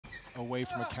away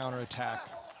from a counterattack.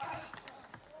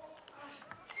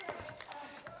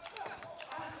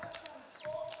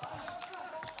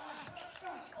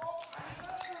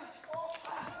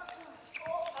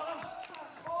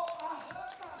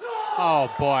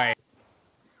 Oh boy.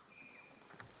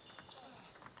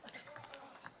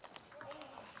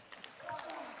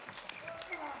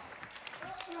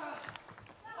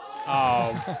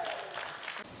 Oh.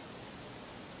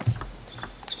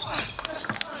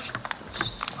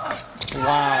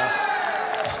 Wow.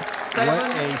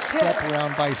 What a step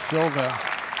around by Silva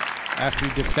after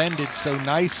he defended so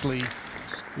nicely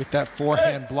with that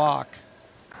forehand block.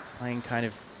 Playing kind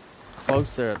of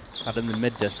closer, but in the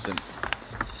mid-distance.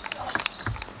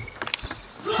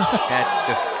 That's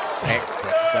just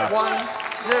textbook stuff.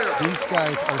 1-0. These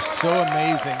guys are so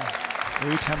amazing.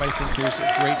 Every time I think there's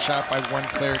a great shot by one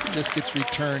player, it just gets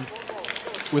returned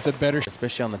with a better shot.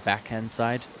 Especially on the backhand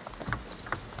side.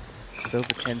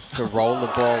 Silva tends to roll the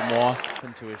ball more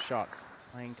into his shots.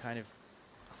 Playing kind of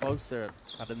closer,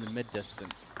 but in the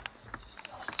mid-distance.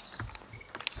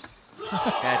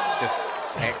 That's just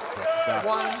textbook stuff.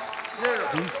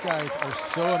 1-0. These guys are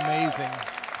so amazing.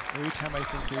 Every time I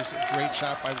think there's a great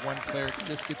shot by one player, it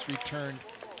just gets returned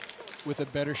with a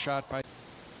better shot by.